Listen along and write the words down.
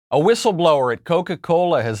A whistleblower at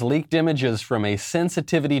Coca-Cola has leaked images from a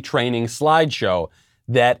sensitivity training slideshow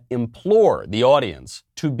that implore the audience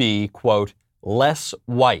to be, quote, less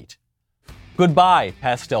white. Goodbye,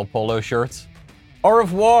 pastel polo shirts. Au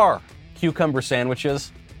revoir, cucumber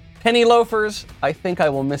sandwiches. Penny loafers, I think I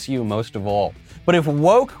will miss you most of all. But if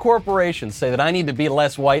woke corporations say that I need to be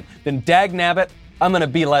less white, then dagnabbit, I'm going to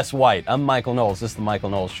be less white. I'm Michael Knowles. This is The Michael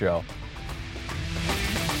Knowles Show.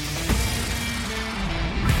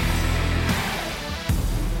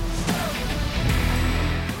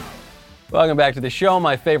 Welcome back to the show.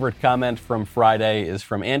 My favorite comment from Friday is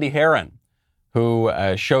from Andy Herron, who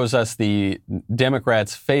shows us the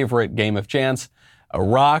Democrats' favorite game of chance,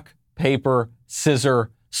 rock, paper,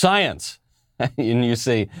 scissor, science. And you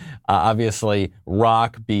see, obviously,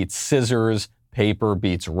 rock beats scissors, paper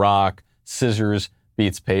beats rock, scissors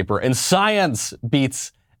beats paper, and science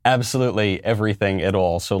beats absolutely everything at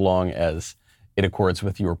all, so long as it accords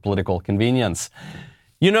with your political convenience.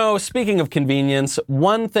 You know, speaking of convenience,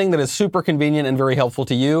 one thing that is super convenient and very helpful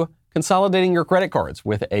to you, consolidating your credit cards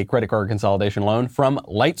with a credit card consolidation loan from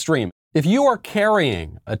Lightstream. If you are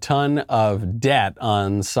carrying a ton of debt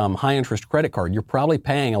on some high-interest credit card, you're probably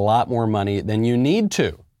paying a lot more money than you need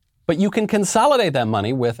to. But you can consolidate that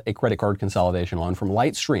money with a credit card consolidation loan from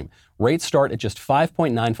Lightstream. Rates start at just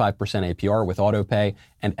 5.95% APR with autopay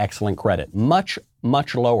and excellent credit. Much,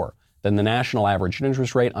 much lower than the national average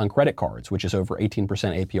interest rate on credit cards, which is over 18%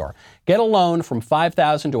 APR. Get a loan from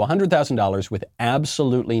 $5,000 to $100,000 with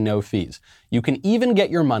absolutely no fees. You can even get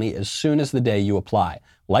your money as soon as the day you apply.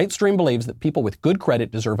 Lightstream believes that people with good credit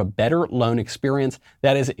deserve a better loan experience.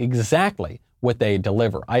 That is exactly what they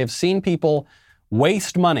deliver. I have seen people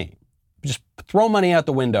waste money, just throw money out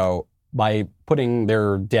the window by putting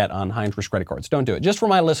their debt on high-interest credit cards. Don't do it. Just for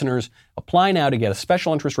my listeners, apply now to get a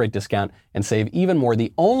special interest rate discount and save even more.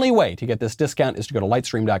 The only way to get this discount is to go to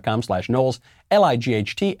lightstream.com/Knowles,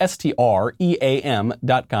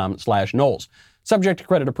 lightstream.com/Knowles. Subject to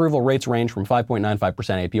credit approval, rates range from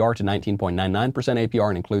 5.95% APR to 19.99% APR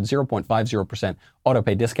and include 0.50%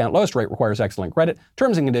 autopay discount. Lowest rate requires excellent credit.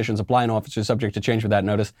 Terms and conditions apply and offers are subject to change without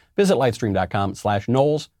notice. Visit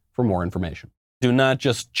lightstream.com/Knowles for more information. Do not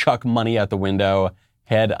just chuck money out the window.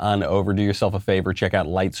 Head on over. Do yourself a favor. Check out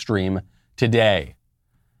Lightstream today.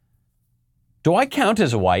 Do I count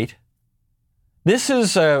as white? This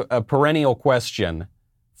is a perennial question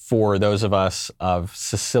for those of us of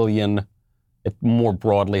Sicilian, more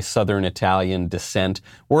broadly Southern Italian descent.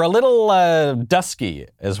 We're a little dusky,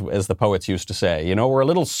 as the poets used to say. You know, we're a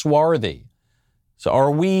little swarthy. So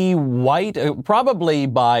are we white? Probably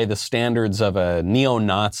by the standards of a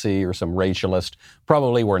neo-Nazi or some racialist.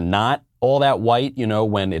 Probably we're not all that white. You know,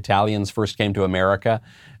 when Italians first came to America,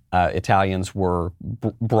 Italians were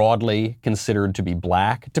broadly considered to be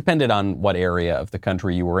black. It depended on what area of the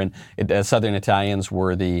country you were in. Southern Italians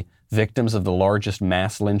were the victims of the largest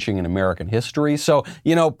mass lynching in American history. So,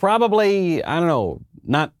 you know, probably, I don't know,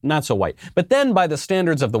 not so white. But then by the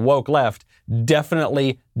standards of the woke left,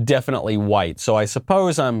 definitely white. So I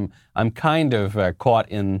suppose I'm kind of caught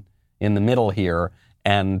in the middle here.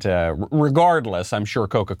 And regardless, I'm sure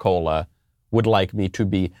Coca-Cola would like me to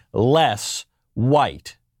be less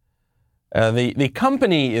white. The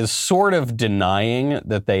company is sort of denying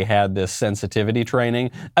that they had this sensitivity training.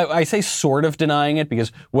 I say sort of denying it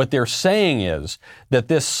because what they're saying is that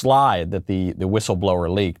this slide that the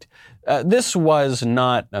whistleblower leaked, this was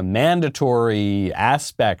not a mandatory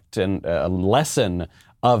aspect and a lesson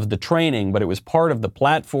of the training, but it was part of the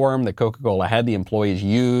platform that Coca-Cola had the employees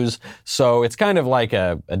use. So it's kind of like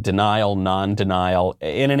a denial, non-denial.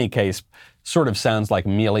 In any case, sort of sounds like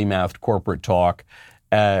mealy-mouthed corporate talk.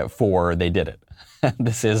 For they did it.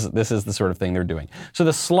 This is the sort of thing they're doing. So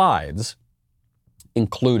the slides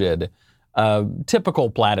included typical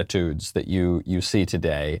platitudes that you see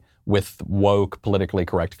today with woke, politically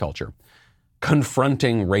correct culture.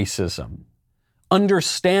 Confronting racism,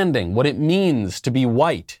 understanding what it means to be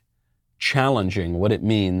white, challenging what it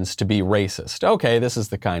means to be racist. Okay, this is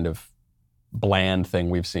the kind of bland thing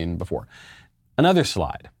we've seen before. Another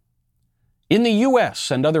slide. In the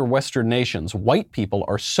U.S. and other Western nations, white people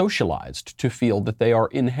are socialized to feel that they are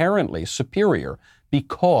inherently superior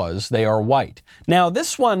because they are white. Now,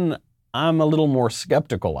 this one I'm a little more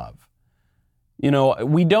skeptical of. You know,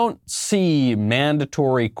 we don't see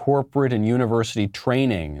mandatory corporate and university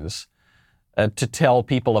trainings to tell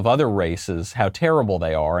people of other races how terrible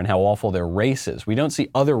they are and how awful their race is. We don't see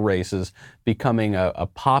other races becoming a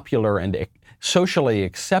popular and socially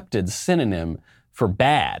accepted synonym for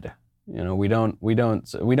bad. You know, we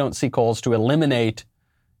don't see calls to eliminate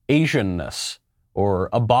Asianness or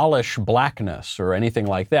abolish blackness or anything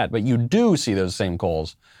like that. But you do see those same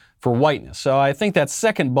calls for whiteness. So I think that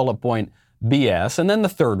second bullet point, BS. And then the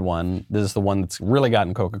third one, this is the one that's really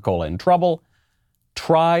gotten Coca-Cola in trouble.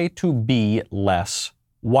 Try to be less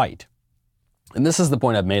white. And this is the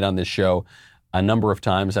point I've made on this show a number of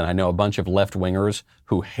times, and I know a bunch of left-wingers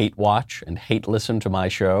who hate watch and hate listen to my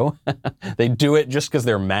show. They do it just because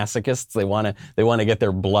they're masochists. They want to get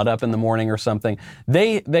their blood up in the morning or something.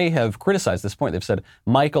 They have criticized this point. They've said,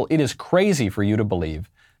 Michael, it is crazy for you to believe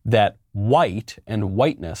that white and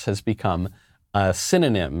whiteness has become a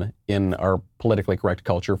synonym in our politically correct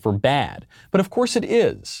culture for bad. But of course it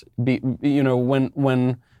is.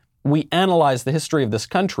 When we analyze the history of this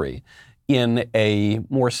country, in a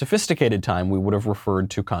more sophisticated time, we would have referred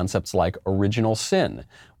to concepts like original sin.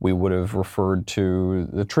 We would have referred to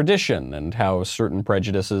the tradition and how certain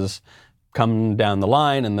prejudices come down the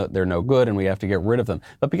line and they're no good and we have to get rid of them.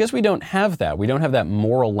 But because we don't have that, we don't have that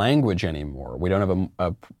moral language anymore, we don't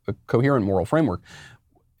have a coherent moral framework,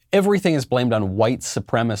 everything is blamed on white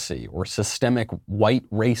supremacy or systemic white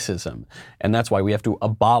racism. And that's why we have to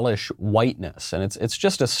abolish whiteness. And it's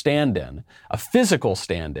just a stand-in, a physical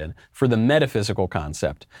stand-in for the metaphysical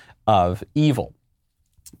concept of evil.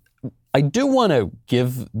 I do want to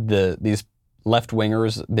give these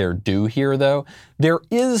left-wingers their due here, though. There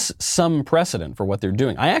is some precedent for what they're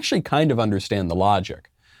doing. I actually kind of understand the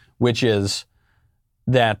logic, which is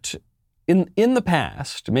that in the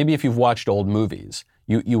past, maybe if you've watched old movies,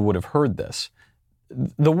 you would have heard this.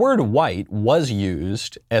 The word white was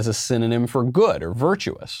used as a synonym for good or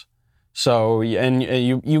virtuous. So, and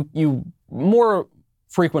you more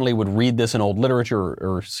frequently would read this in old literature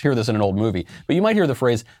or hear this in an old movie, but you might hear the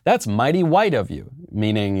phrase, that's mighty white of you,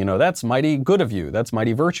 meaning, that's mighty good of you, that's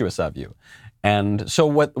mighty virtuous of you. And so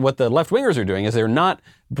what the left-wingers are doing is they're not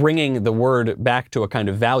bringing the word back to a kind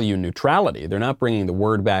of value neutrality. They're not bringing the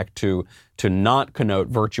word back to not connote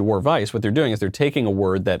virtue or vice. What they're doing is they're taking a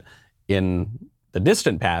word that in the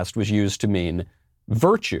distant past was used to mean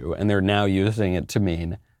virtue, and they're now using it to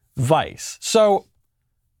mean vice. So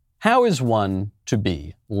how is one to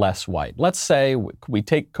be less white? Let's say we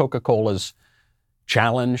take Coca-Cola's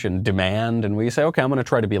challenge and demand, and we say, okay, I'm going to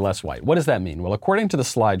try to be less white. What does that mean? Well, according to the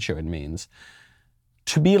slideshow, it means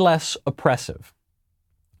to be less oppressive,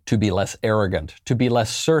 to be less arrogant, to be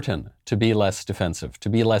less certain, to be less defensive, to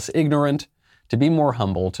be less ignorant, to be more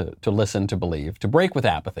humble, to listen, to believe, to break with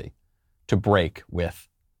apathy, to break with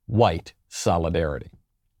white solidarity.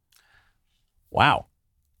 Wow.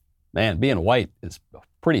 Man, being white is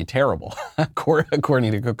pretty terrible,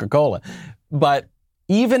 according to Coca-Cola. But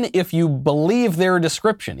even if you believe their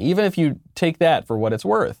description, even if you take that for what it's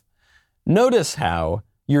worth, notice how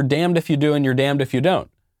you're damned if you do and you're damned if you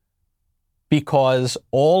don't. Because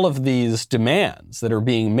all of these demands that are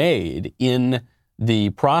being made in the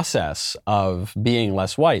process of being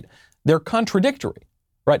less white, they're contradictory,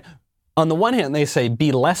 right? On the one hand, they say,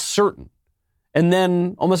 be less certain. And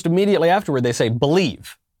then almost immediately afterward, they say,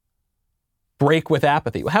 believe. Break with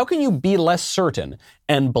apathy. How can you be less certain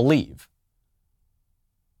and believe?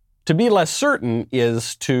 To be less certain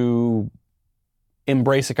is to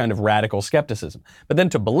embrace a kind of radical skepticism. But then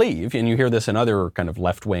to believe, and you hear this in other kind of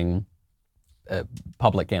left-wing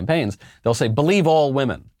public campaigns, they'll say, believe all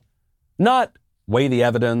women. Not weigh the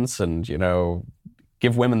evidence and,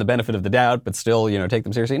 give women the benefit of the doubt, but still, take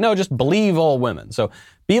them seriously. No, just believe all women. So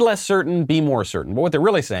be less certain, be more certain. But what they're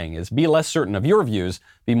really saying is be less certain of your views,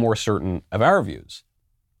 be more certain of our views.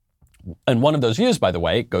 And one of those views, by the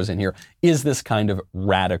way, goes in here, is this kind of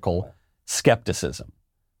radical skepticism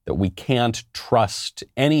that we can't trust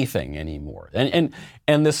anything anymore.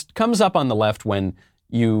 And this comes up on the left when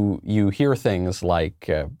you hear things like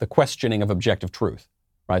the questioning of objective truth,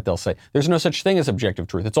 right? They'll say, there's no such thing as objective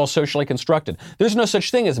truth. It's all socially constructed. There's no such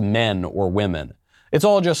thing as men or women. It's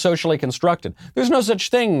all just socially constructed. There's no such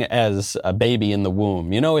thing as a baby in the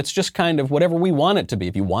womb. It's just kind of whatever we want it to be.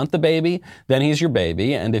 If you want the baby, then he's your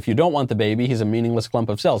baby. And if you don't want the baby, he's a meaningless clump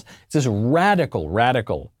of cells. It's this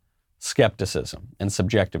radical skepticism and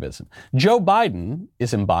subjectivism. Joe Biden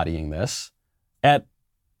is embodying this at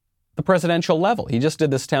the presidential level. He just did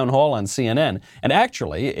this town hall on CNN. And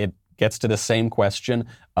actually, it gets to the same question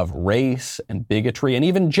of race and bigotry and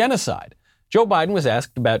even genocide. Joe Biden was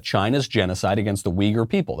asked about China's genocide against the Uyghur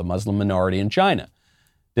people, the Muslim minority in China.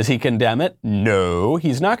 Does he condemn it? No,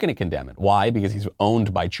 he's not going to condemn it. Why? Because he's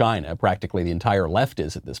owned by China. Practically the entire left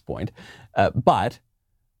is at this point. But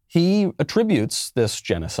he attributes this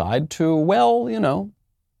genocide to,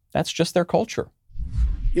 that's just their culture.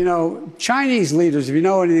 Chinese leaders, if you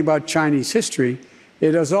know anything about Chinese history,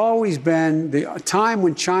 it has always been the time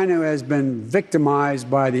when China has been victimized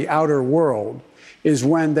by the outer world. is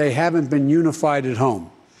when they haven't been unified at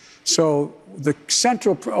home. So the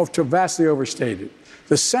central, to vastly overstated,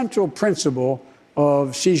 the central principle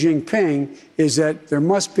of Xi Jinping is that there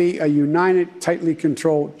must be a united, tightly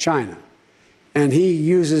controlled China. And he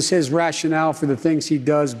uses his rationale for the things he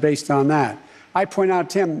does based on that. I point out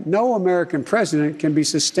to him, no American president can be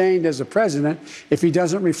sustained as a president if he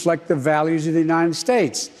doesn't reflect the values of the United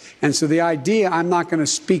States. And so the idea, I'm not going to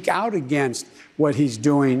speak out against what he's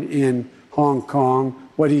doing in Hong Kong,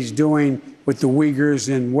 what he's doing with the Uyghurs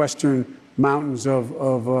in western mountains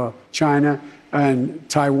of China, and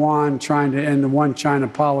Taiwan trying to end the one China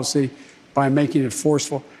policy by making it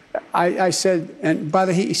forceful. I said, and by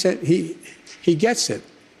the way, he said he gets it.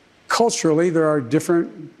 Culturally, there are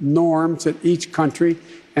different norms at each country,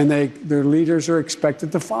 and their leaders are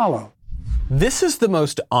expected to follow. This is the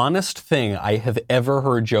most honest thing I have ever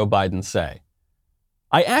heard Joe Biden say.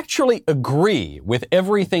 I actually agree with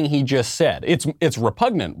everything he just said. It's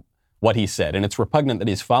repugnant what he said, and it's repugnant that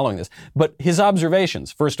he's following this. But his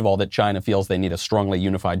observations, first of all, that China feels they need a strongly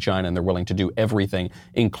unified China and they're willing to do everything,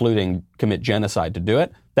 including commit genocide to do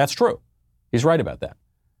it, that's true. He's right about that.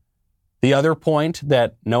 The other point,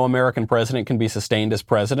 that no American president can be sustained as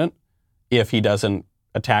president if he doesn't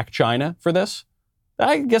attack China for this,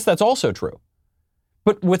 I guess that's also true.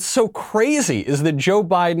 But what's so crazy is that Joe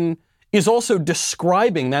Biden is also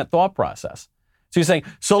describing that thought process. So he's saying,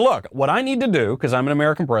 so look, what I need to do, because I'm an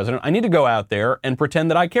American president, I need to go out there and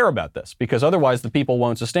pretend that I care about this, because otherwise the people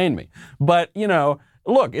won't sustain me. But,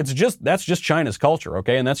 look, that's just China's culture,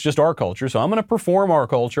 okay? And that's just our culture. So I'm going to perform our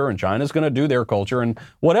culture and China's going to do their culture and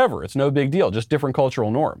whatever. It's no big deal, just different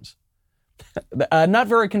cultural norms. Not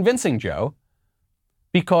very convincing, Joe,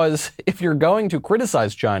 because if you're going to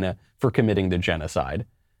criticize China for committing the genocide,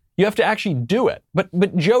 you have to actually do it.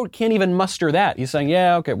 But Joe can't even muster that. He's saying,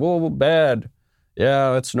 yeah, okay, well, bad.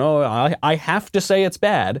 Yeah, I have to say it's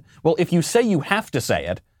bad. Well, if you say you have to say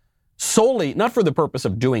it, solely, not for the purpose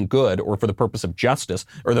of doing good or for the purpose of justice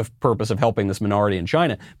or the purpose of helping this minority in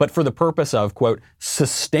China, but for the purpose of, quote,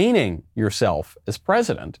 sustaining yourself as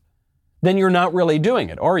president, then you're not really doing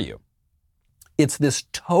it, are you? It's this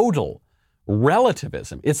total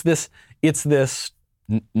relativism. It's this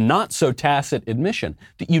not so tacit admission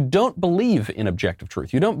that you don't believe in objective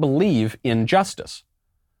truth. You don't believe in justice.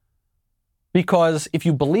 Because if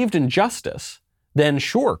you believed in justice, then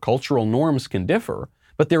sure, cultural norms can differ,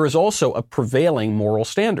 but there is also a prevailing moral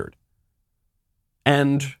standard.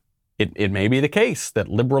 And it may be the case that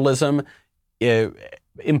liberalism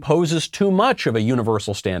imposes too much of a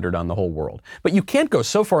universal standard on the whole world. But you can't go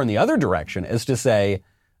so far in the other direction as to say,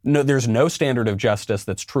 no, there's no standard of justice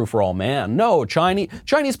that's true for all man. No,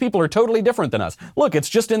 Chinese people are totally different than us. Look, it's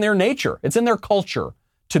just in their nature. It's in their culture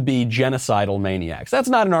to be genocidal maniacs. That's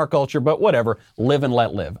not in our culture, but whatever. Live and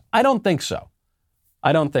let live. I don't think so.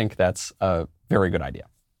 I don't think that's a very good idea.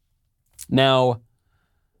 Now,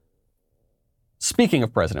 speaking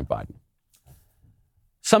of President Biden,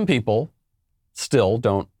 some people still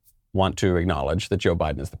don't want to acknowledge that Joe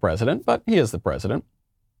Biden is the president, but he is the president.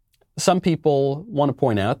 Some people want to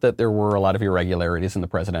point out that there were a lot of irregularities in the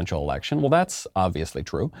presidential election. Well, that's obviously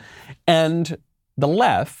true. And the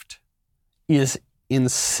left is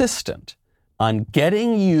insistent on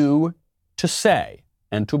getting you to say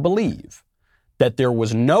and to believe that there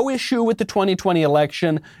was no issue with the 2020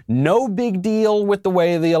 election, no big deal with the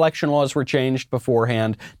way the election laws were changed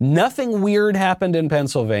beforehand, nothing weird happened in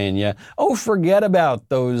Pennsylvania. Oh, forget about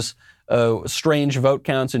those strange vote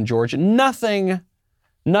counts in Georgia. Nothing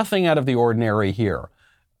out of the ordinary here.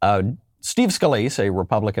 Steve Scalise, a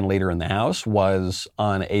Republican leader in the House, was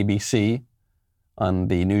on ABC on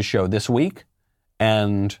the news show This Week,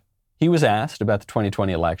 and he was asked about the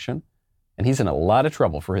 2020 election, and he's in a lot of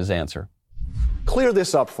trouble for his answer. Clear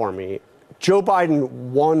this up for me. Joe Biden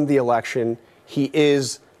won the election. He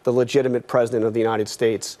is the legitimate president of the United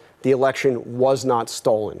States. The election was not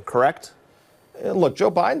stolen, correct? Look, Joe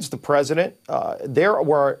Biden's the president. There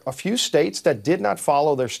were a few states that did not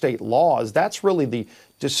follow their state laws. That's really the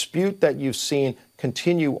dispute that you've seen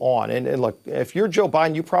continue on. And look, if you're Joe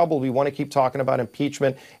Biden, you probably want to keep talking about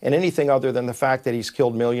impeachment and anything other than the fact that he's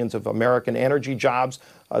killed millions of American energy jobs,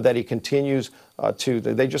 that he continues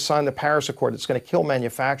they just signed the Paris Accord. It's going to kill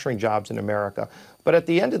manufacturing jobs in America. But at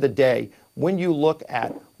the end of the day, when you look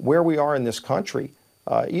at where we are in this country,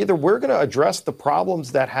 either we're going to address the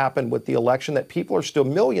problems that happened with the election that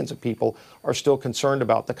millions of people are still concerned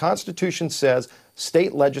about. The Constitution says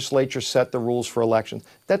state legislatures set the rules for elections.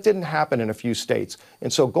 That didn't happen in a few states.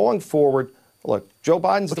 And so going forward, look, Joe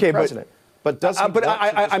Biden's the president. But does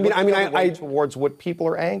he towards what people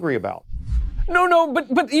are angry about? No,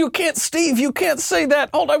 but you can't, Steve, you can't say that.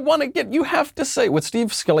 Hold, you have to say, what Steve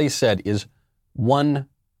Scalise said is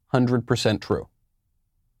 100% true.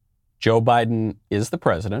 Joe Biden is the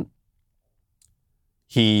president.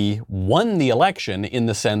 He won the election in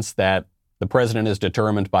the sense that the president is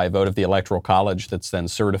determined by a vote of the Electoral College that's then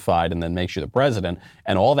certified and then makes you the president.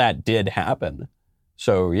 And all that did happen.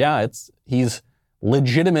 So yeah, he's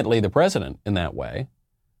legitimately the president in that way.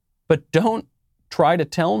 But don't try to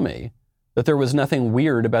tell me that there was nothing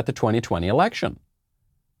weird about the 2020 election.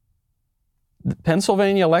 The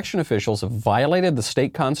Pennsylvania election officials have violated the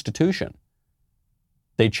state constitution.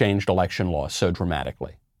 They changed election law so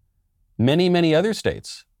dramatically. Many, many other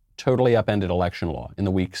states totally upended election law in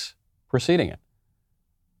the weeks preceding it.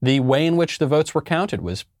 The way in which the votes were counted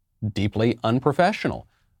was deeply unprofessional,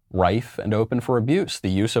 rife and open for abuse. The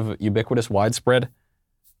use of ubiquitous, widespread,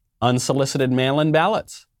 unsolicited mail-in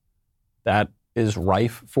ballots. That is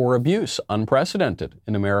rife for abuse, unprecedented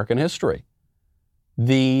in American history.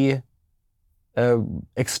 The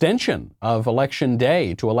extension of election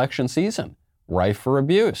day to election season, rife for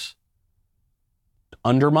abuse.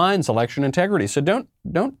 Undermines election integrity. So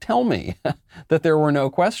don't tell me that there were no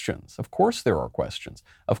questions. Of course there are questions.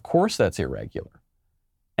 Of course that's irregular.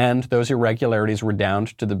 And those irregularities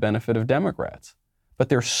redound to the benefit of Democrats. But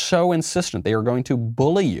they're so insistent. They are going to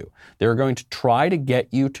bully you. They're going to try to get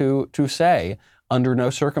you to say, under no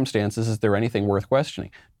circumstances is there anything worth questioning.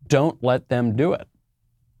 Don't let them do it.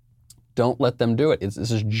 Don't let them do it. This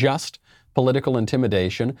is just political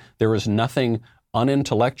intimidation. There is nothing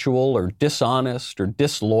unintellectual or dishonest or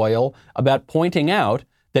disloyal about pointing out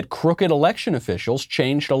that crooked election officials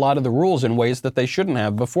changed a lot of the rules in ways that they shouldn't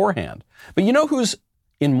have beforehand. But you know who's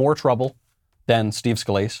in more trouble than Steve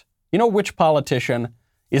Scalise? You know which politician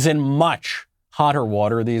is in much hotter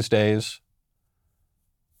water these days?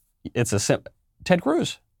 Ted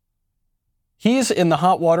Cruz. He's in the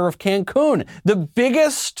hot water of Cancun. The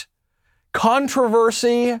biggest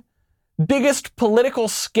controversy, biggest political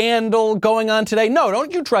scandal going on today. No,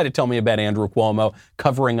 don't you try to tell me about Andrew Cuomo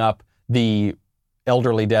covering up the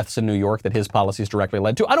elderly deaths in New York that his policies directly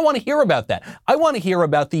led to. I don't want to hear about that. I want to hear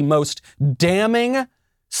about the most damning,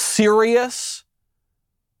 serious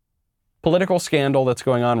political scandal that's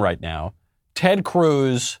going on right now. Ted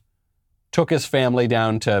Cruz took his family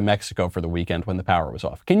down to Mexico for the weekend when the power was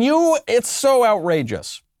off. It's so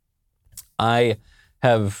outrageous. I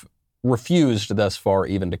have refused thus far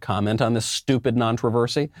even to comment on this stupid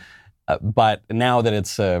controversy. But now that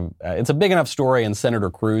it's a big enough story and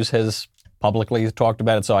Senator Cruz has publicly talked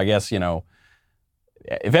about it, so I guess,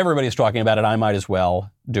 if everybody's talking about it, I might as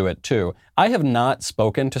well do it too. I have not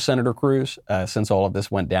spoken to Senator Cruz since all of this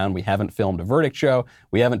went down. We haven't filmed a verdict show.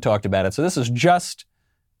 We haven't talked about it. So this is just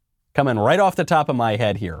coming right off the top of my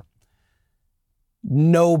head here.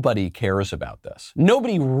 Nobody cares about this.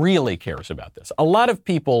 Nobody really cares about this. A lot of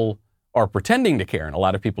people are pretending to care, and a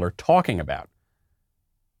lot of people are talking about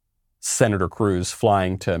Senator Cruz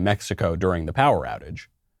flying to Mexico during the power outage.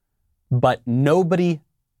 But nobody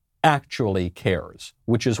actually cares,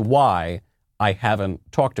 which is why I haven't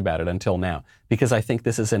talked about it until now, because I think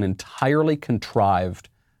this is an entirely contrived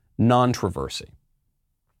controversy.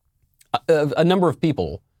 A number of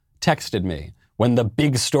people texted me when the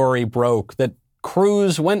big story broke that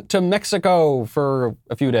Cruz went to Mexico for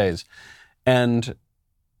a few days. And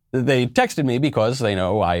they texted me because they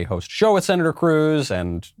know I host a show with Senator Cruz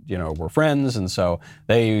and, we're friends. And so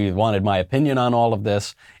they wanted my opinion on all of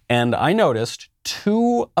this. And I noticed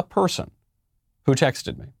to a person who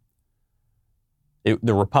texted me.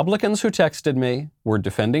 The Republicans who texted me were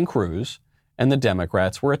defending Cruz and the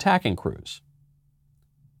Democrats were attacking Cruz.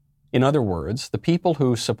 In other words, the people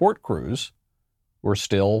who support Cruz were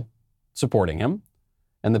still supporting him,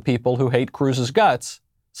 and the people who hate Cruz's guts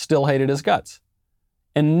still hated his guts.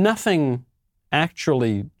 And nothing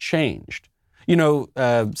actually changed.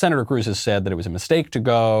 Senator Cruz has said that it was a mistake to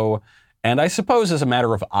go, and I suppose as a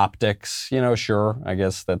matter of optics, sure, I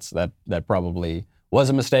guess that probably was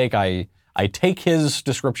a mistake. I take his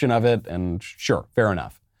description of it, and sure, fair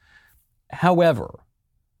enough. However,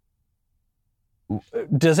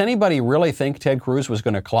 does anybody really think Ted Cruz was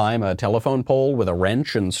going to climb a telephone pole with a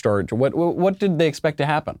wrench and start? What did they expect to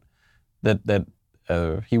happen? That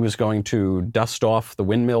he was going to dust off the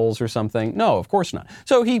windmills or something? No, of course not.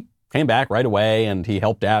 So he came back right away and he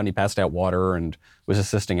helped out and he passed out water and was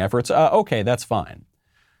assisting efforts. Okay, that's fine.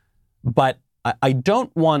 But I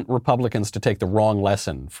don't want Republicans to take the wrong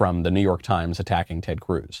lesson from the New York Times attacking Ted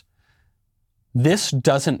Cruz. This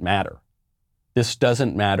doesn't matter. This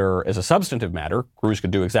doesn't matter as a substantive matter. Cruz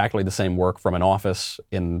could do exactly the same work from an office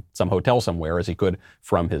in some hotel somewhere as he could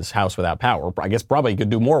from his house without power. I guess probably he could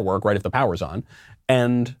do more work, right, if the power's on.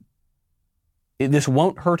 And this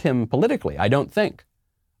won't hurt him politically, I don't think.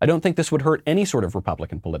 I don't think this would hurt any sort of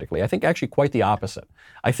Republican politically. I think actually quite the opposite.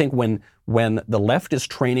 I think when the left is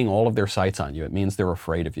training all of their sights on you, it means they're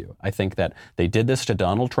afraid of you. I think that they did this to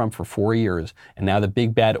Donald Trump for 4 years, and now the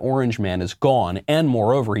big bad orange man is gone, and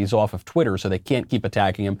moreover, he's off of Twitter, so they can't keep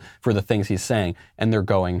attacking him for the things he's saying, and they're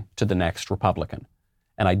going to the next Republican.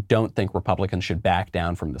 And I don't think Republicans should back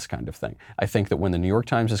down from this kind of thing. I think that when the New York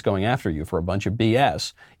Times is going after you for a bunch of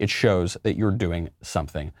BS, it shows that you're doing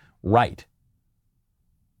something right.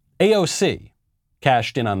 AOC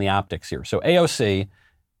cashed in on the optics here. So AOC,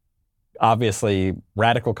 obviously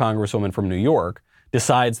radical congresswoman from New York,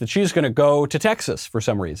 decides that she's going to go to Texas for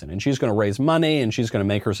some reason, and she's going to raise money, and she's going to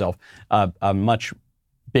make herself a much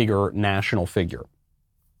bigger national figure.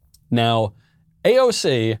 Now,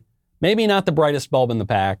 AOC, maybe not the brightest bulb in the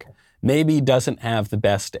pack, maybe doesn't have the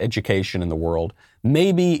best education in the world,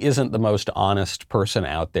 maybe isn't the most honest person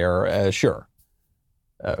out there, sure,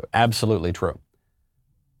 absolutely true.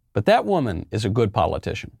 But that woman is a good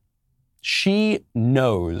politician. She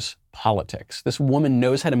knows politics. This woman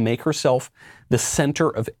knows how to make herself the center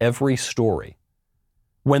of every story.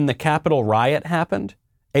 When the Capitol riot happened,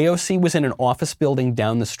 AOC was in an office building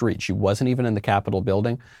down the street. She wasn't even in the Capitol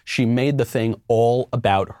building. She made the thing all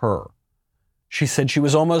about her. She said she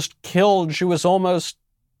was almost killed. She was almost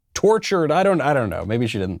tortured. I don't know. Maybe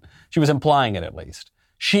she didn't. She was implying it at least.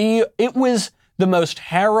 It was the most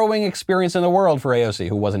harrowing experience in the world for AOC,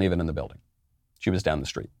 who wasn't even in the building. She was down the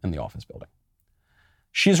street in the office building.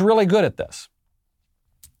 She's really good at this.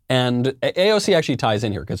 And AOC actually ties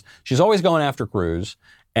in here because she's always going after Cruz,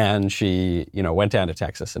 and she, went down to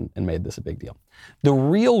Texas and made this a big deal. The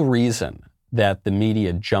real reason that the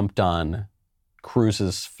media jumped on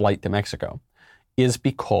Cruz's flight to Mexico is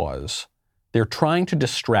because they're trying to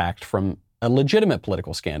distract from a legitimate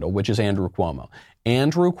political scandal, which is Andrew Cuomo.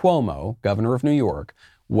 Andrew Cuomo, governor of New York,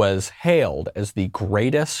 was hailed as the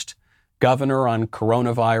greatest governor on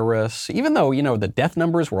coronavirus, even though, the death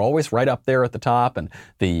numbers were always right up there at the top and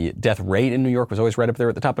the death rate in New York was always right up there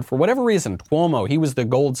at the top. But for whatever reason, Cuomo, he was the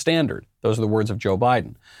gold standard. Those are the words of Joe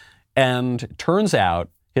Biden. And it turns out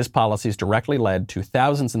his policies directly led to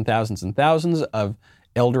thousands and thousands and thousands of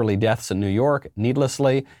elderly deaths in New York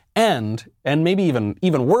needlessly. And maybe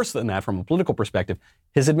even worse than that from a political perspective,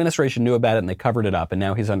 his administration knew about it and they covered it up, and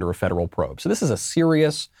now he's under a federal probe. So this is a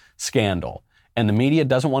serious scandal. And the media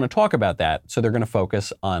doesn't want to talk about that, so they're going to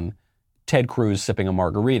focus on Ted Cruz sipping a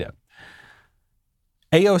margarita.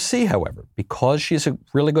 AOC, however, because she's a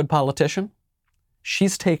really good politician,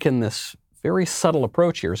 she's taken this very subtle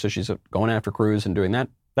approach here. So she's going after Cruz and doing that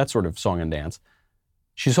sort of song and dance.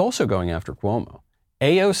 She's also going after Cuomo.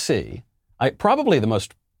 AOC, probably the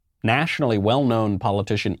most nationally well-known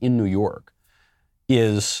politician in New York,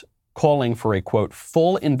 is calling for a, quote,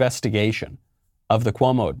 full investigation of the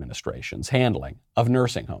Cuomo administration's handling of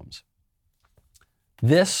nursing homes.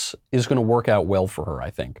 This is going to work out well for her, I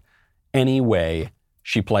think, any way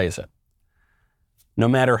she plays it. No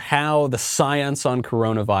matter how the science on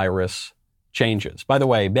coronavirus changes. By the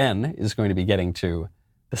way, Ben is going to be getting to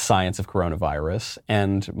the science of coronavirus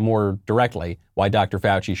and more directly why Dr.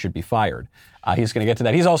 Fauci should be fired. He's going to get to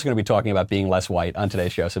that. He's also going to be talking about being less white on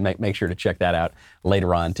today's show, so make sure to check that out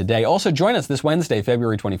later on today. Also, join us this Wednesday,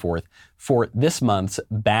 February 24th, for this month's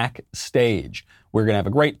Backstage. We're going to have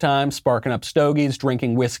a great time sparking up stogies,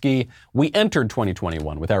 drinking whiskey. We entered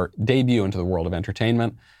 2021 with our debut into the world of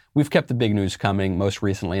entertainment. We've kept the big news coming, most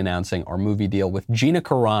recently announcing our movie deal with Gina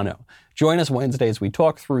Carano. Join us Wednesday as we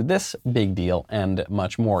talk through this big deal and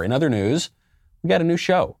much more. In other news, we got a new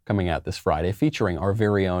show coming out this Friday featuring our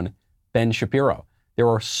very own Ben Shapiro. There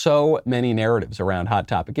are so many narratives around hot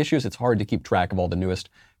topic issues, it's hard to keep track of all the newest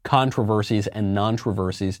controversies and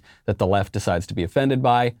non-troversies that the left decides to be offended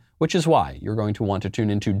by, which is why you're going to want to tune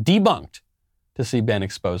into Debunked to see Ben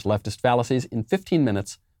expose leftist fallacies in 15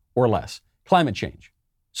 minutes or less. Climate change,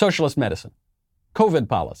 socialist medicine, COVID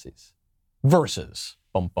policies, versus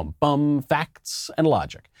facts and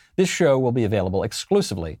logic. This show will be available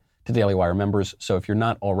exclusively to Daily Wire members, so if you're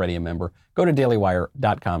not already a member, go to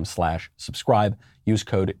dailywire.com/subscribe. Use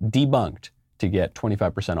code DEBUNKED to get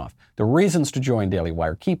 25% off. The reasons to join Daily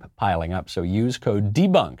Wire keep piling up, so use code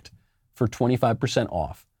DEBUNKED for 25%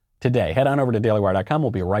 off today. Head on over to dailywire.com.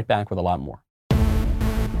 We'll be right back with a lot more.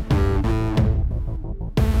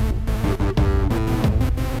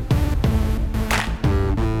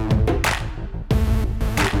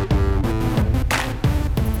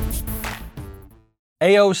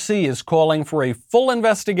 AOC is calling for a full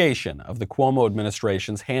investigation of the Cuomo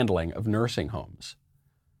administration's handling of nursing homes.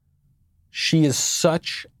 She is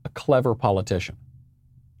such a clever politician.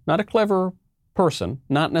 Not a clever person,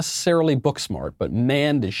 not necessarily book smart, but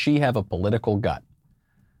man, does she have a political gut.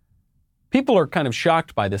 People are kind of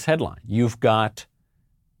shocked by this headline. You've got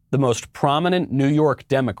the most prominent New York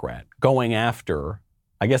Democrat going after,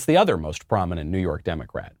 I guess, the other most prominent New York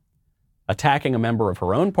Democrat, attacking a member of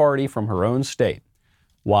her own party from her own state.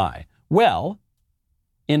 Why? Well,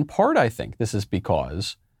 in part, I think this is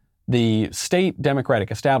because the state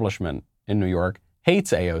Democratic establishment in New York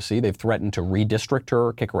hates AOC. They've threatened to redistrict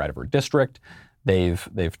her, kick her out of her district.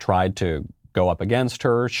 They've tried to go up against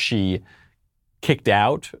her. She kicked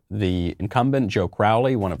out the incumbent, Joe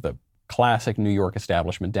Crowley, one of the classic New York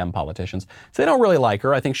establishment Dem politicians. So they don't really like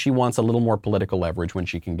her. I think she wants a little more political leverage when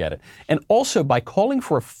she can get it. And also, by calling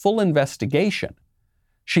for a full investigation,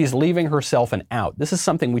 she's leaving herself an out. This is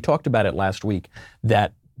something we talked about it last week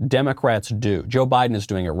that Democrats do. Joe Biden is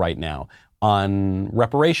doing it right now on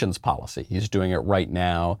reparations policy. He's doing it right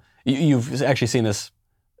now. You've actually seen this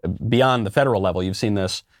beyond the federal level. You've seen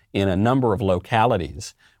this in a number of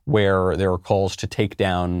localities where there are calls to take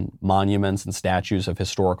down monuments and statues of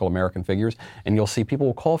historical American figures. And you'll see people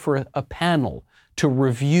will call for a panel to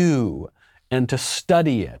review and to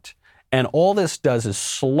study it. And all this does is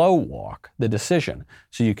slow walk the decision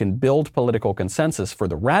so you can build political consensus for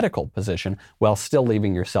the radical position while still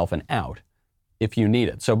leaving yourself an out if you need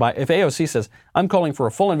it. So if AOC says, I'm calling for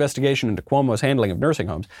a full investigation into Cuomo's handling of nursing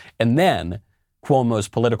homes, and then Cuomo's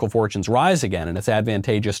political fortunes rise again and it's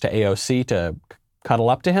advantageous to AOC to cuddle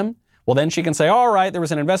up to him, well, then she can say, all right, there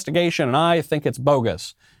was an investigation and I think it's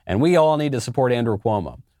bogus and we all need to support Andrew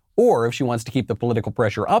Cuomo. Or if she wants to keep the political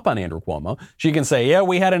pressure up on Andrew Cuomo, she can say, yeah,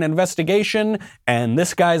 we had an investigation and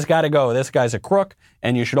this guy's got to go. This guy's a crook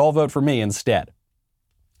and you should all vote for me instead.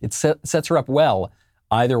 It sets her up well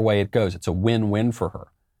either way it goes. It's a win-win for her.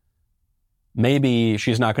 Maybe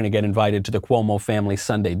she's not going to get invited to the Cuomo family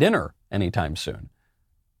Sunday dinner anytime soon.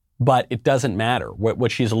 But it doesn't matter.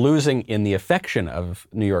 What she's losing in the affection of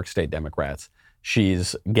New York State Democrats,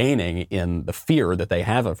 she's gaining in the fear that they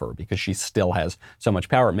have of her because she still has so much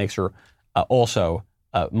power. It makes her also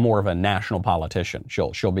more of a national politician.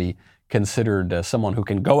 She'll be considered someone who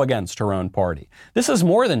can go against her own party. This is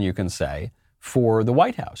more than you can say for the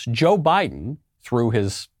White House. Joe Biden, through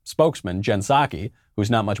his spokesman, Jen Psaki,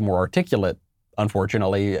 who's not much more articulate,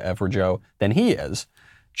 unfortunately, for Joe than he is,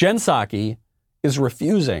 Jen Psaki is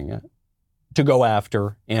refusing to go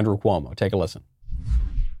after Andrew Cuomo. Take a listen.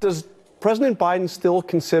 Does President Biden still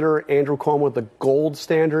consider Andrew Cuomo the gold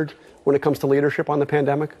standard when it comes to leadership on the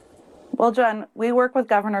pandemic? Well, John, we work with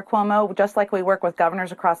Governor Cuomo just like we work with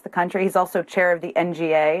governors across the country. He's also chair of the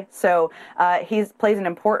NGA. So he plays an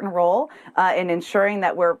important role in ensuring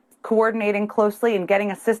that we're coordinating closely and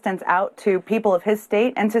getting assistance out to people of his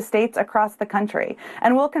state and to states across the country.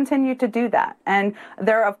 And we'll continue to do that. And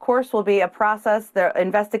there, of course, will be a process. The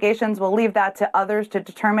investigations will leave that to others to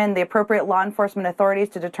determine, the appropriate law enforcement authorities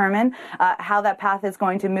to determine how that path is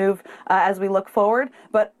going to move as we look forward.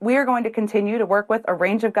 But we are going to continue to work with a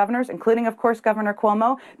range of governors, including, of course, Governor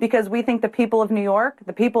Cuomo, because we think the people of New York,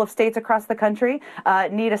 the people of states across the country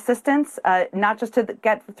need assistance, not just to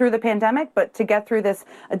get through the pandemic, but to get through this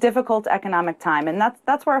difficult economic time. And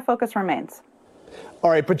that's where our focus remains. All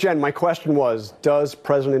right, but Jen, my question was, does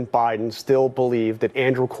President Biden still believe that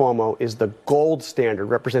Andrew Cuomo is the gold standard,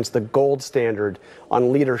 represents the gold standard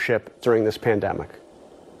on leadership during this pandemic?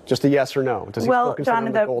 Just a yes or no. Does he well, still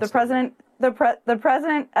John, the president,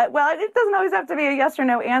 well, it doesn't always have to be a yes or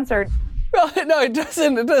no answer. Well, no, it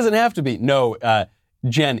doesn't. It doesn't have to be. No,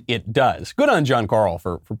 Jen, it does. Good on John Carl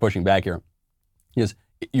for pushing back here. Yes,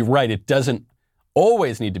 you're right. It doesn't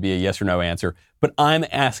always need to be a yes or no answer, but I'm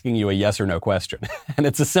asking you a yes or no question. And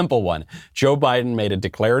it's a simple one. Joe Biden made a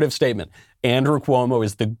declarative statement. Andrew Cuomo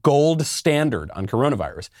is the gold standard on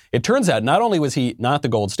coronavirus. It turns out not only was he not the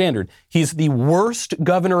gold standard, he's the worst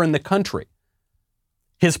governor in the country.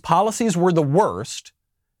 His policies were the worst.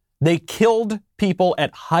 They killed people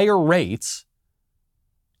at higher rates,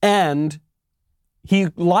 and he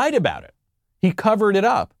lied about it. He covered it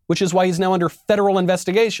up, which is why he's now under federal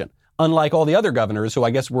investigation, unlike all the other governors who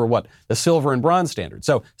I guess were the silver and bronze standard.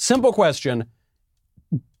 So, simple question,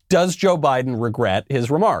 does Joe Biden regret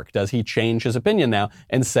his remark? Does he change his opinion now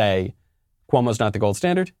and say, Cuomo's not the gold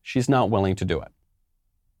standard? She's not willing to do it.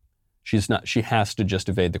 She's not. She has to just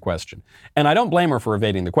evade the question. And I don't blame her for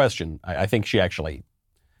evading the question. I think she actually,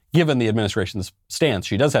 given the administration's stance,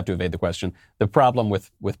 she does have to evade the question. The problem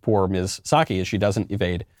with poor Ms. Psaki is she doesn't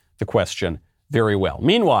evade the question very well.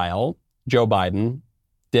 Meanwhile, Joe Biden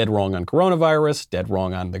Dead wrong on coronavirus, dead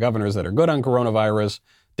wrong on the governors that are good on coronavirus,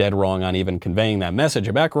 dead wrong on even conveying that message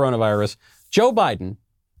about coronavirus. Joe Biden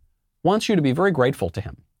wants you to be very grateful to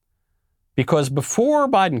him. Because before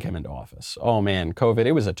Biden came into office, oh man, COVID,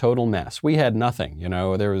 it was a total mess. We had nothing,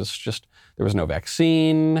 there was no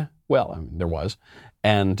vaccine. Well, I mean, there was.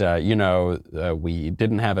 And, we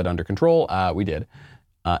didn't have it under control. We did.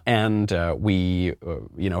 We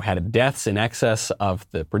had deaths in excess of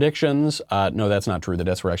the predictions. No, that's not true. The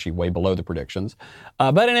deaths were actually way below the predictions.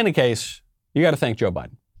 But in any case, you got to thank Joe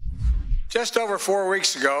Biden. Just over 4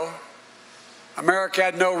 weeks ago, America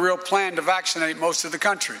had no real plan to vaccinate most of the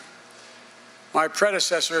country. My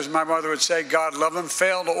predecessor, as my mother would say, God love him,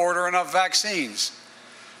 failed to order enough vaccines,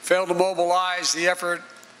 failed to mobilize the effort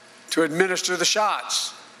to administer the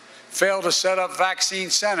shots, failed to set up vaccine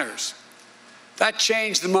centers. That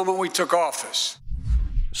changed the moment we took office.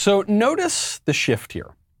 So notice the shift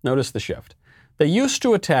here. Notice the shift. They used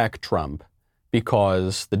to attack Trump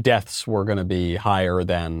because the deaths were going to be higher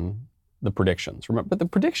than the predictions. Remember, but the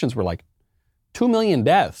predictions were like 2 million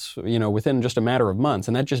deaths, within just a matter of months,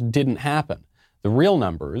 and that just didn't happen. The real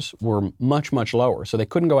numbers were much, much lower, so they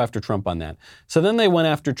couldn't go after Trump on that. So then they went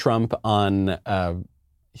after Trump on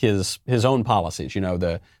his own policies,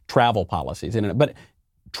 the travel policies. But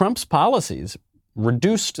Trump's policies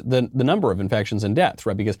reduced the number of infections and deaths,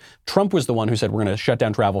 right? Because Trump was the one who said, we're going to shut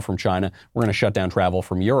down travel from China, we're going to shut down travel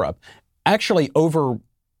from Europe, actually over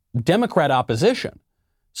Democrat opposition.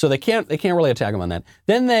 So they can't really attack him on that.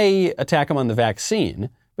 Then they attack him on the vaccine,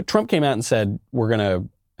 but Trump came out and said, we're going to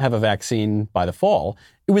have a vaccine by the fall.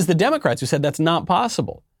 It was the Democrats who said that's not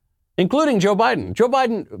possible, including Joe Biden. Joe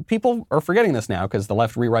Biden, people are forgetting this now because the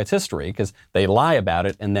left rewrites history because they lie about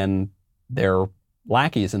it and then their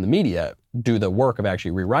lackeys in the media do the work of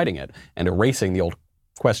actually rewriting it and erasing the old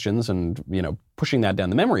questions and, pushing that down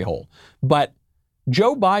the memory hole. But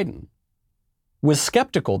Joe Biden was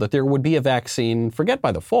skeptical that there would be a vaccine, forget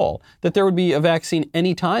by the fall, that there would be a vaccine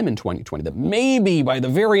any time in 2020, that maybe by the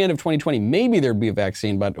very end of 2020, maybe there'd be a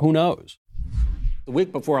vaccine, but who knows? The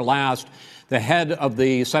week before last, the head of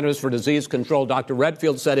the Centers for Disease Control, Dr.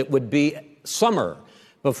 Redfield, said it would be summer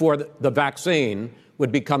before the vaccine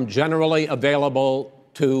would become generally available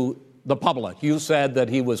to the public. You said that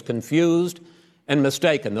he was confused and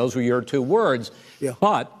mistaken. Those were your two words. Yeah.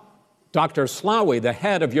 But Dr. Slaoui, the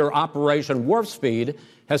head of your Operation Warp Speed,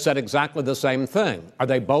 has said exactly the same thing. Are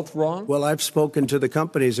they both wrong? Well, I've spoken to the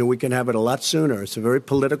companies, and we can have it a lot sooner. It's a very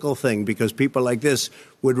political thing because people like this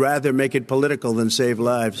would rather make it political than save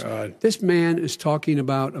lives. This man is talking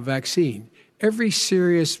about a vaccine. Every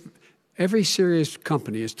serious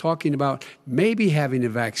company is talking about maybe having a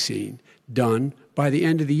vaccine done by the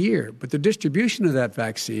end of the year. But the distribution of that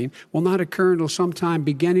vaccine will not occur until sometime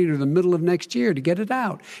beginning or the middle of next year to get it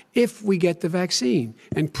out, if we get the vaccine.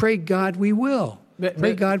 And pray God we will.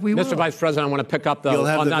 Pray God we will. Mr. Vice President, I want to pick up You'll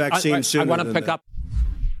have the vaccine sooner. I want to pick up.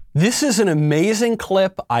 This is an amazing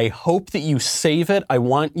clip. I hope that you save it. I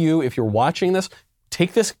want you, if you're watching this,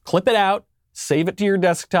 take this, clip it out, save it to your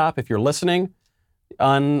desktop. If you're listening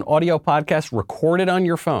on audio podcast, record it on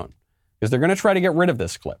your phone because they're going to try to get rid of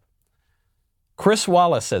this clip. Chris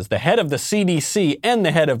Wallace says the head of the CDC and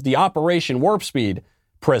the head of the Operation Warp Speed,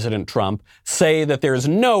 President Trump, say that there's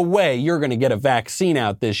no way you're going to get a vaccine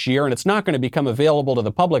out this year and it's not going to become available to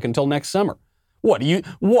the public until next summer. What?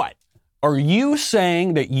 Are you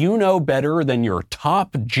saying that you know better than your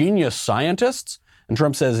top genius scientists? And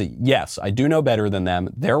Trump says, yes, I do know better than them.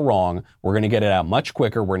 They're wrong. We're going to get it out much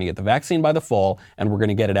quicker. We're going to get the vaccine by the fall, and we're going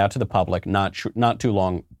to get it out to the public not too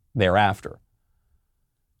long thereafter.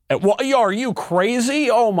 Well, are you crazy?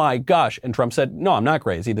 Oh my gosh. And Trump said, no, I'm not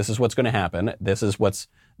crazy. This is what's going to happen. This is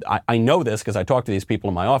I know this because I talk to these people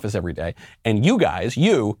in my office every day. And you guys,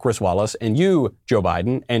 you, Chris Wallace, and you, Joe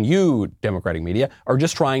Biden, and you, Democratic media, are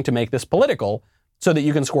just trying to make this political so that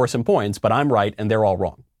you can score some points, but I'm right and they're all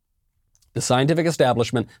wrong. The scientific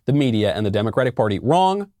establishment, the media, and the Democratic Party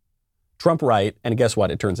wrong, Trump right, and guess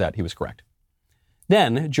what? It turns out he was correct.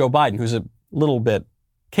 Then Joe Biden, who's a little bit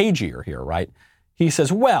cagier here, right? He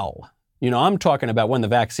says, well, I'm talking about when the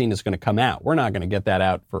vaccine is going to come out. We're not going to get that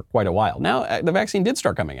out for quite a while. Now, the vaccine did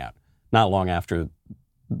start coming out not long after,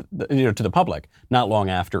 to the public, not long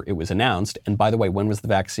after it was announced. And by the way, when was the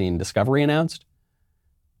vaccine discovery announced?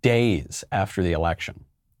 Days after the election.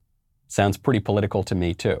 Sounds pretty political to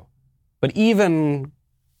me, too. But even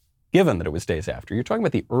given that it was days after, you're talking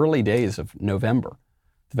about the early days of November,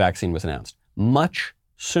 the vaccine was announced. Much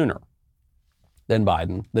sooner than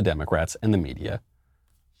Biden, the Democrats, and the media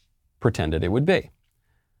pretended it would be.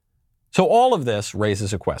 So all of this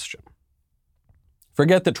raises a question.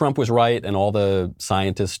 Forget that Trump was right and all the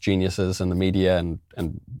scientists, geniuses, and the media and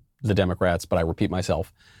the Democrats, but I repeat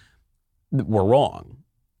myself, were wrong.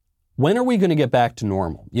 When are we going to get back to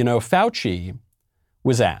normal? You know, Fauci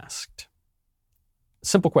was asked,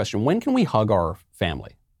 simple question, when can we hug our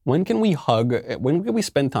family? When can we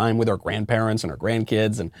spend time with our grandparents and our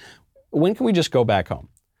grandkids? And when can we just go back home?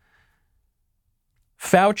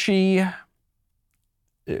 Fauci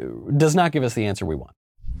does not give us the answer we want.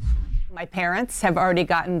 My parents have already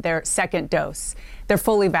gotten their second dose. They're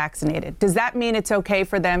fully vaccinated. Does that mean it's okay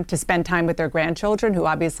for them to spend time with their grandchildren who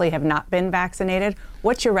obviously have not been vaccinated?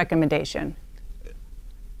 What's your recommendation?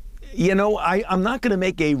 You know, I'm not going to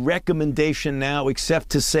make a recommendation now except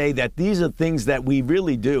to say that these are things that we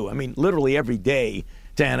really do. I mean, literally every day,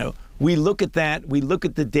 Dana, we look at that, we look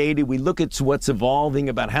at the data, we look at what's evolving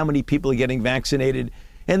about how many people are getting vaccinated.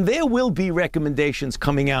 And there will be recommendations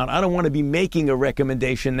coming out. I don't want to be making a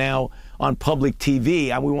recommendation now on public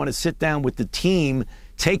TV. We want to sit down with the team,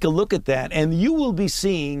 take a look at that, and you will be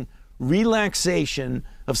seeing relaxation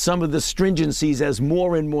of some of the stringencies as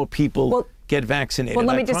more and more people get vaccinated. Well,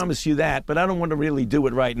 I promise you that, but I don't want to really do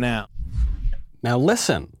it right now. Now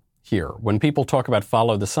listen here, when people talk about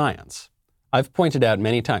follow the science, I've pointed out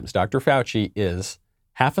many times, Dr. Fauci is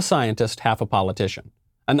half a scientist, half a politician.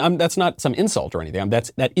 And that's not some insult or anything.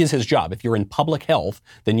 That is his job. If you're in public health,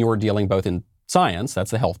 then you are dealing both in science,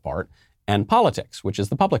 that's the health part, and politics, which is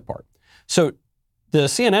the public part. So the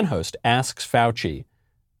CNN host asks Fauci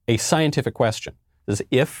a scientific question. Says,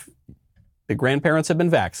 if the grandparents have been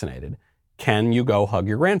vaccinated, can you go hug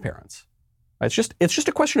your grandparents? It's just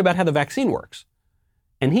a question about how the vaccine works.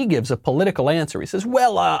 And he gives a political answer. He says,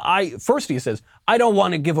 well, I don't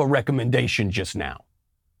want to give a recommendation just now.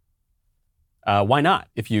 Why not?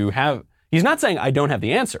 He's not saying I don't have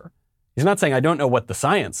the answer. He's not saying I don't know what the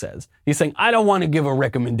science says. He's saying I don't want to give a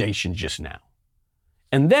recommendation just now.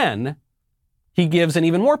 And then he gives an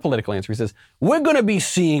even more political answer. He says, we're going to be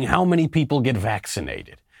seeing how many people get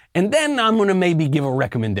vaccinated. And then I'm going to maybe give a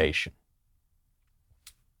recommendation.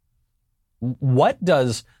 What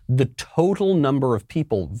does the total number of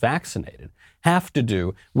people vaccinated have to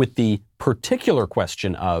do with the particular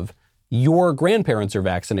question of your grandparents are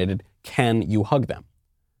vaccinated, can you hug them?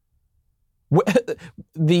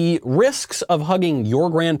 The risks of hugging your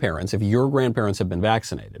grandparents, if your grandparents have been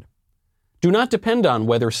vaccinated, do not depend on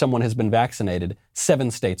whether someone has been vaccinated 7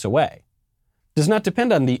 states away. Does not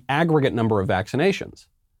depend on the aggregate number of vaccinations.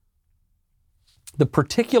 The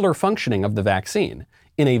particular functioning of the vaccine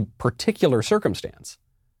in a particular circumstance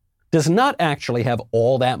does not actually have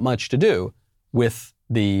all that much to do with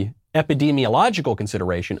the epidemiological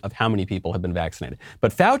consideration of how many people have been vaccinated.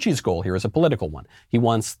 But Fauci's goal here is a political one. He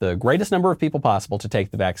wants the greatest number of people possible to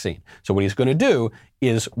take the vaccine. So what he's going to do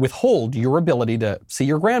is withhold your ability to see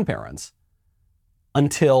your grandparents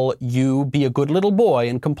until you be a good little boy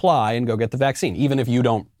and comply and go get the vaccine, even if you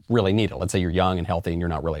don't really need it. Let's say you're young and healthy and you're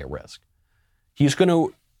not really at risk. He's going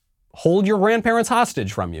to hold your grandparents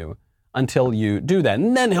hostage from you until you do that.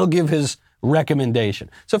 And then he'll give his recommendation.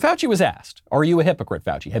 So Fauci was asked, are you a hypocrite,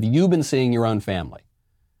 Fauci? Have you been seeing your own family?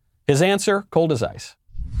 His answer, cold as ice.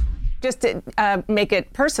 Just to make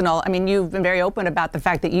it personal, I mean, you've been very open about the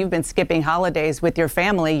fact that you've been skipping holidays with your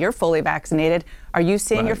family. You're fully vaccinated. Are you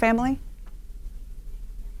seeing your family?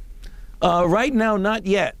 Right now, not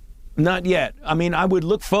yet. Not yet. I mean, I would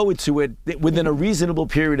look forward to it within a reasonable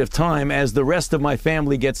period of time as the rest of my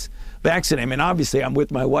family gets vaccinated. I mean, obviously, I'm with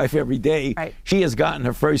my wife every day. Right. She has gotten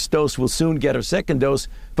her first dose, will soon get her second dose.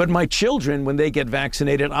 But my children, when they get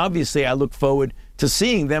vaccinated, obviously, I look forward to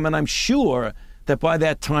seeing them. And I'm sure that by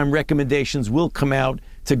that time, recommendations will come out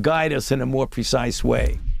to guide us in a more precise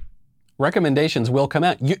way. Recommendations will come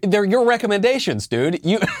out. They're your recommendations, dude.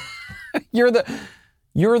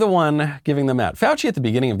 You're the one giving them out. Fauci at the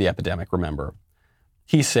beginning of the epidemic, remember,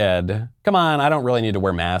 he said, come on, I don't really need to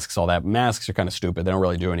wear masks, all that. Masks are kind of stupid. They don't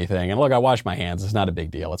really do anything. And look, I wash my hands. It's not a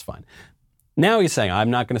big deal. It's fine. Now he's saying,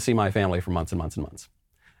 I'm not going to see my family for months and months and months.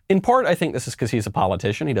 In part, I think this is because he's a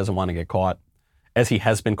politician. He doesn't want to get caught, as he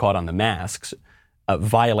has been caught on the masks,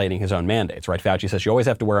 violating his own mandates, right? Fauci says you always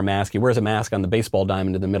have to wear a mask. He wears a mask on the baseball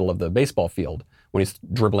diamond in the middle of the baseball field when he's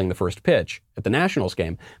dribbling the first pitch at the Nationals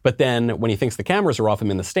game. But then when he thinks the cameras are off him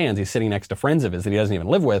in the stands, he's sitting next to friends of his that he doesn't even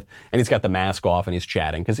live with, and he's got the mask off and he's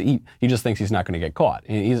chatting because he just thinks he's not going to get caught.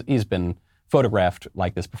 He's been photographed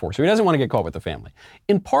like this before, so he doesn't want to get caught with the family.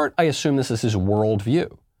 In part, I assume this is his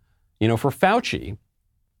worldview. You know, for Fauci,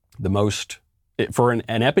 for an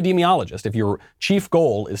epidemiologist, if your chief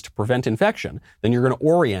goal is to prevent infection, then you're going to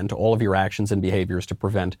orient all of your actions and behaviors to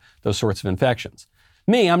prevent those sorts of infections.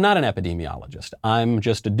 Me, I'm not an epidemiologist. I'm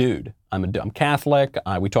just a dude. I'm Catholic.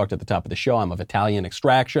 We talked at the top of the show. I'm of Italian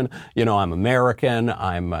extraction. I'm American.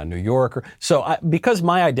 I'm a New Yorker. So because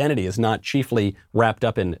my identity is not chiefly wrapped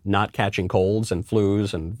up in not catching colds and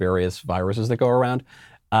flus and various viruses that go around,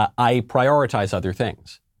 I prioritize other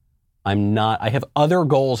things. I have other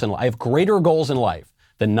goals I have greater goals in life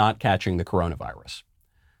than not catching the coronavirus.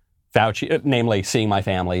 Fauci, namely seeing my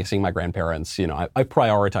family, seeing my grandparents, I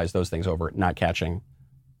prioritize those things over not catching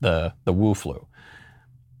the Wu flu.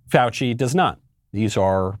 Fauci does not. These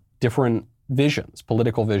are different visions,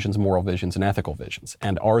 political visions, moral visions, and ethical visions.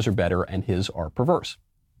 And ours are better and his are perverse.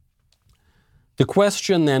 The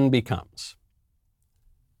question then becomes,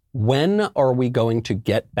 when are we going to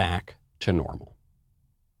get back to normal?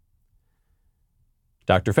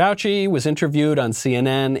 Dr. Fauci was interviewed on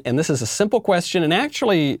CNN, and this is a simple question, and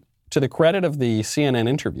actually, to the credit of the CNN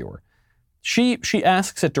interviewer, she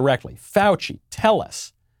asks it directly. Fauci, tell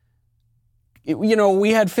us.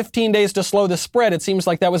 We had 15 days to slow the spread. It seems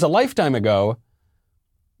like that was a lifetime ago.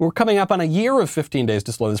 We're coming up on a year of 15 days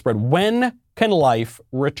to slow the spread. When can life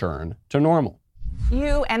return to normal?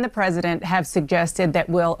 You and the president have suggested that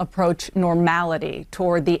we'll approach normality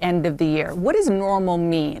toward the end of the year. What does normal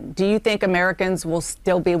mean? Do you think Americans will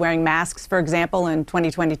still be wearing masks, for example, in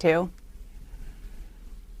 2022?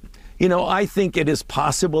 I think it is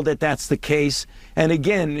possible that that's the case. And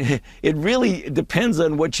again, it really depends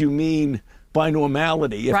on what you mean by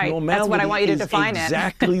normality. If right, that's what I want you to define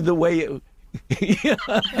exactly the way it...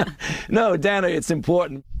 No, Dana, it's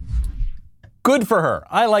important. Good for her.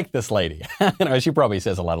 I like this lady. She probably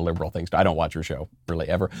says a lot of liberal things. I don't watch her show really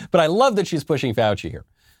ever. But I love that she's pushing Fauci here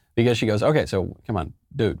because she goes, okay, so come on,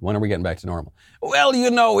 dude, when are we getting back to normal? Well,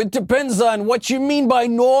 it depends on what you mean by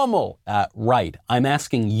normal. Right. I'm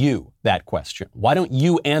asking you that question. Why don't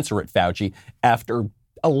you answer it, Fauci, after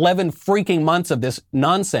 11 freaking months of this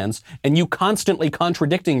nonsense and you constantly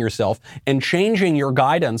contradicting yourself and changing your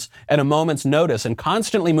guidance at a moment's notice and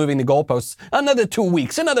constantly moving the goalposts another 2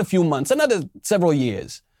 weeks, another few months, another several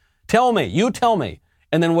years. Tell me.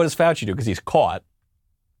 And then what does Fauci do? Because he's caught.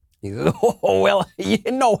 He's, oh, well,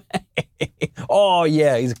 oh,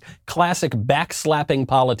 yeah, he's a classic backslapping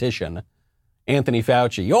politician. Anthony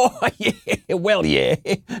Fauci. Oh, yeah, well, yeah.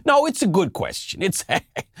 No, it's a good question.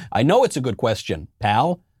 I know it's a good question,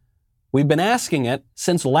 pal. We've been asking it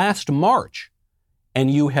since last March,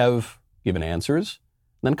 and you have given answers,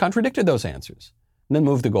 then contradicted those answers, and then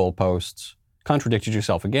moved the goalposts, contradicted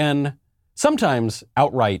yourself again, sometimes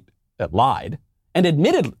outright lied, and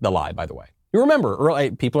admitted the lie, by the way. You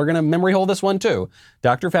remember, people are going to memory hole this one too.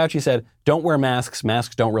 Dr. Fauci said, don't wear masks.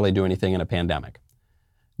 Masks don't really do anything in a pandemic.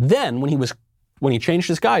 Then, when he changed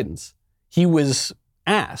his guidance, he was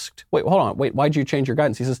asked, why'd you change your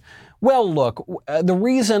guidance? He says, well, look, the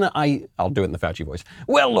reason I'll do it in the Fauci voice.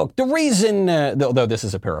 Well, look, the reason, though this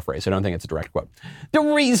is a paraphrase, I don't think it's a direct quote. The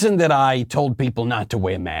reason that I told people not to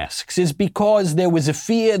wear masks is because there was a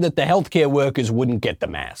fear that the healthcare workers wouldn't get the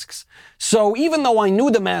masks. So even though I knew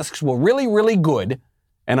the masks were really, really good,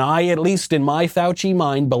 and I, at least in my Fauci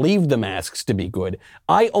mind, believed the masks to be good,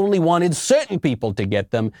 I only wanted certain people to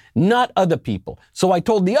get them, not other people. So I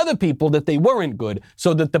told the other people that they weren't good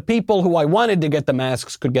so that the people who I wanted to get the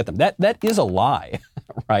masks could get them. That is a lie,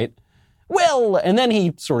 right? Well, and then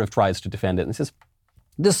he sort of tries to defend it and says,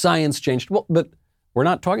 the science changed. Well, but we're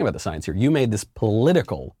not talking about the science here. You made this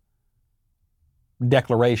political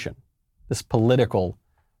declaration, this political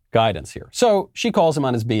guidance here. So she calls him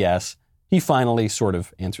on his BS. He finally sort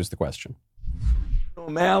of answers the question.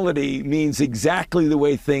 Normality means exactly the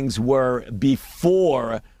way things were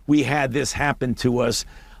before we had this happen to us.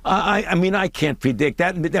 I can't predict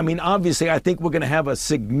that. Obviously, I think we're going to have a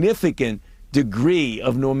significant degree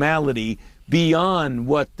of normality beyond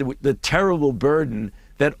what the terrible burden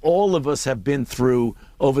that all of us have been through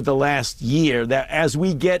over the last year. That as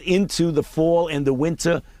we get into the fall and the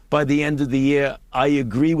winter, by the end of the year, I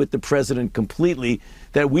agree with the president completely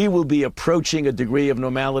that we will be approaching a degree of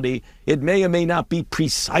normality. It may or may not be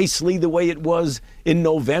precisely the way it was in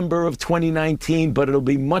November of 2019, but it'll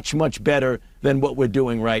be much, much better than what we're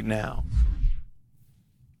doing right now.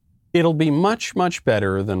 It'll be much, much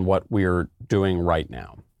better than what we're doing right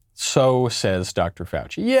now. So says Dr.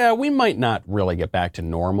 Fauci. Yeah, we might not really get back to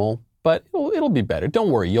normal, but it'll be better.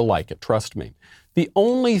 Don't worry, you'll like it. Trust me. The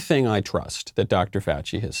only thing I trust that Dr.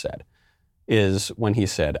 Fauci has said is when he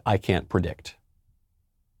said, I can't predict.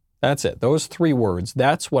 That's it. Those 3 words,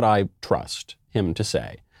 that's what I trust him to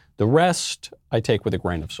say. The rest I take with a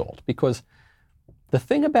grain of salt, because the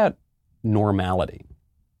thing about normality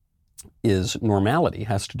is normality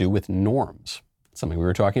has to do with norms. Something we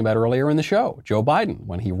were talking about earlier in the show, Joe Biden,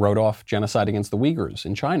 when he wrote off genocide against the Uyghurs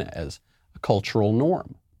in China as a cultural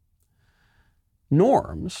norm.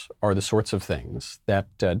 Norms are the sorts of things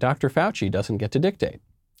that Dr. Fauci doesn't get to dictate,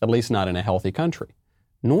 at least not in a healthy country.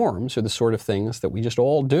 Norms are the sort of things that we just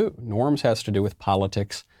all do. Norms has to do with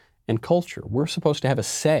politics and culture. We're supposed to have a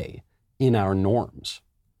say in our norms.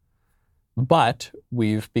 But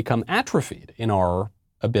we've become atrophied in our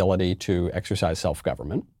ability to exercise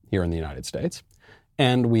self-government here in the United States,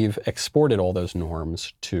 and we've exported all those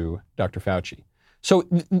norms to Dr. Fauci. So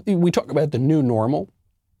we talk about the new normal,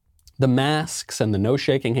 the masks and the no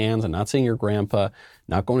shaking hands and not seeing your grandpa,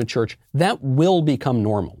 not going to church. That will become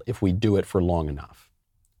normal if we do it for long enough.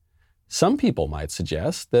 Some people might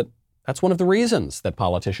suggest that that's one of the reasons that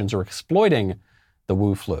politicians are exploiting the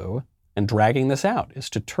Wu flu and dragging this out, is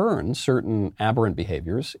to turn certain aberrant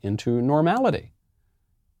behaviors into normality.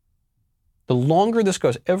 The longer this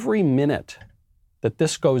goes, every minute that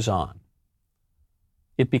this goes on,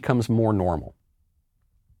 it becomes more normal.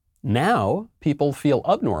 Now, people feel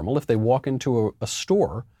abnormal if they walk into a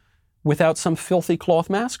store without some filthy cloth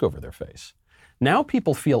mask over their face. Now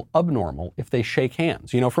people feel abnormal if they shake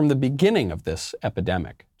hands. You know, from the beginning of this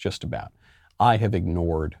epidemic, just about, I have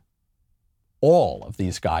ignored all of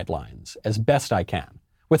these guidelines as best I can,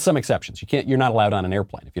 with some exceptions. You're not allowed on an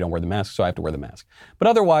airplane if you don't wear the mask, so I have to wear the mask. But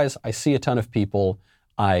otherwise, I see a ton of people.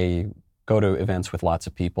 I go to events with lots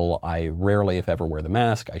of people. I rarely, if ever, wear the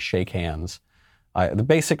mask. I shake hands.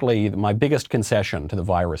 Basically, my biggest concession to the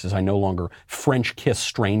virus is I no longer French kiss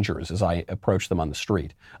strangers as I approach them on the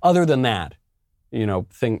street. Other than that, you know,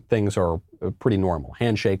 things are pretty normal.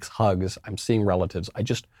 Handshakes, hugs, I'm seeing relatives. I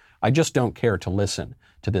just don't care to listen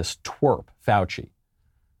to this twerp Fauci.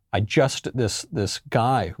 This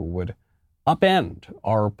guy who would upend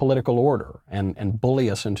our political order and bully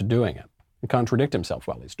us into doing it and contradict himself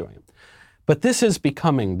while he's doing it. But this is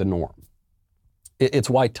becoming the norm.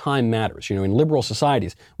 It's why time matters. You know, in liberal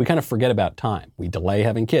societies, we kind of forget about time. We delay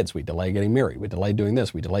having kids. We delay getting married. We delay doing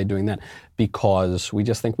this. We delay doing that because we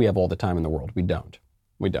just think we have all the time in the world. We don't.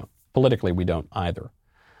 We don't. Politically, we don't either.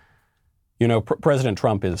 You know, President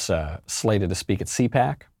Trump is slated to speak at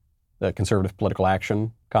CPAC, the Conservative Political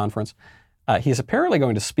Action Conference. He's apparently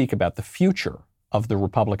going to speak about the future of the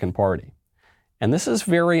Republican Party. And this is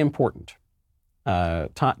very important.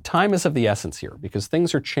 Time is of the essence here because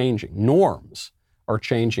things are changing. Norms are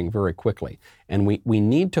changing very quickly. And we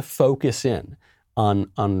need to focus in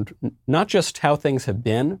on not just how things have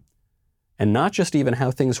been and not just even how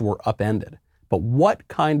things were upended, but what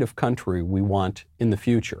kind of country we want in the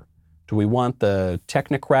future. Do we want the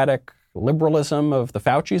technocratic liberalism of the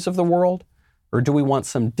Faucis of the world? Or do we want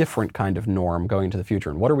some different kind of norm going into the future?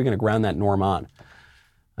 And what are we going to ground that norm on?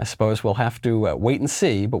 I suppose we'll have to wait and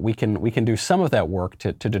see, but we can do some of that work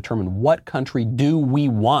to determine what country do we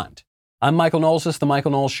want. I'm Michael Knowles. This is The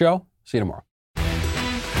Michael Knowles Show. See you tomorrow.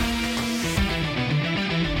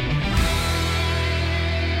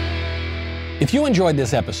 If you enjoyed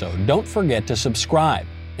this episode, don't forget to subscribe.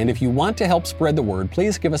 And if you want to help spread the word,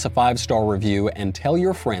 please give us a 5-star review and tell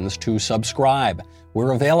your friends to subscribe.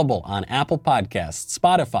 We're available on Apple Podcasts,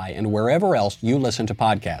 Spotify, and wherever else you listen to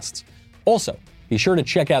podcasts. Also, be sure to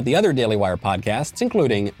check out the other Daily Wire podcasts,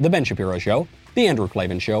 including The Ben Shapiro Show, The Andrew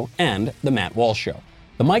Klavan Show, and The Matt Walsh Show.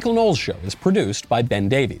 The Michael Knowles Show is produced by Ben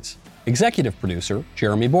Davies. Executive producer,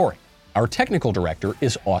 Jeremy Boring. Our technical director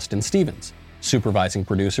is Austin Stevens. Supervising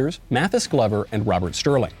producers, Mathis Glover and Robert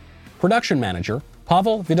Sterling. Production manager,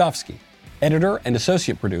 Pavel Vidovsky. Editor and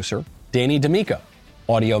associate producer, Danny D'Amico.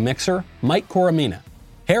 Audio mixer, Mike Coromina.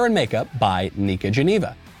 Hair and makeup by Nika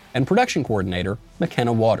Geneva. And production coordinator,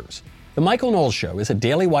 McKenna Waters. The Michael Knowles Show is a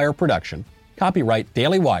Daily Wire production. Copyright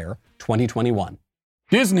Daily Wire 2021.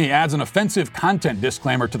 Disney adds an offensive content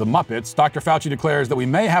disclaimer to the Muppets. Dr. Fauci declares that we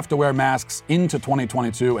may have to wear masks into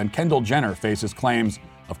 2022, and Kendall Jenner faces claims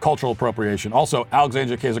of cultural appropriation. Also,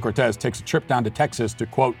 Alexandria Ocasio-Cortez takes a trip down to Texas to,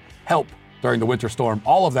 quote, help during the winter storm.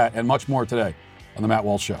 All of that and much more today on The Matt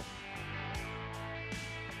Walsh Show.